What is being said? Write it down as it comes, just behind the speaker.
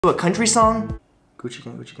A country song? Gucci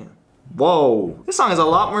gang, Gucci gang. Whoa, this song has a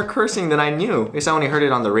lot more cursing than I knew. I guess I only heard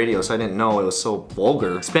it on the radio, so I didn't know it was so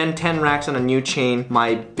vulgar. Spend 10 racks on a new chain.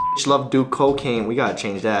 My bitch love do cocaine. We gotta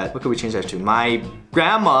change that. What could we change that to? My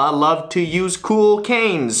grandma loved to use cool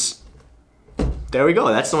canes. There we go,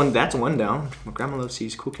 that's one down. My grandma loves to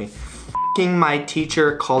use cool cane. F***ing my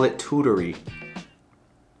teacher, call it tutory.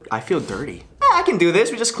 I feel dirty. I can do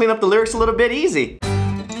this, we just clean up the lyrics a little bit easy.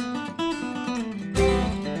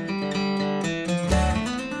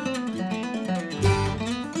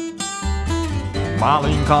 My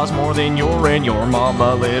lean costs more than your and your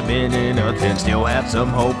mama living in a tent. Still have some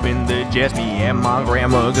hope in the just me and my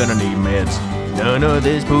grandma gonna need meds. None of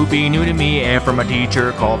this poopy new to me. After my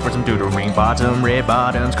teacher called for some tutoring. Bought some red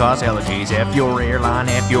bottoms, cost allergies. F your airline,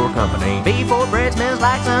 F your company. Before bread smells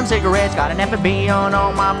like some cigarettes. Got an F&B on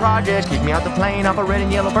all my projects. Kicked me out the plane off a red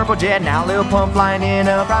and yellow purple jet. Now Lil Pump flying in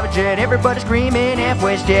a private jet. Everybody screaming F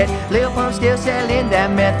WestJet. Lil Pump still selling that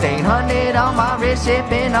methane. 100 on my wrist,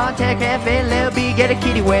 sipping on Tech FLLB. Get a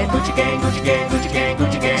kitty wet. Gucci gang, Gucci gang, Gucci gang,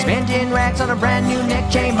 Gucci gang. Spend 10 racks on a brand new neck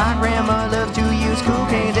chain. My grandma loves to use cool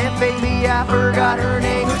canes. F.A.B. I forgot her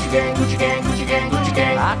name. Gucci gang, Gucci gang, Gucci gang, Gucci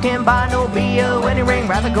gang. I can't buy no B.O. wedding ring.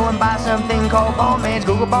 Rather go and buy something called Ballman's.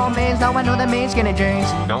 Google Ballman's, now I know that means skinny jeans.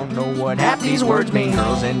 Don't know what half these words mean.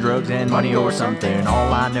 Girls and drugs and money or something.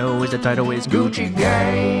 All I know is the title is Gucci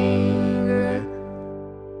gang.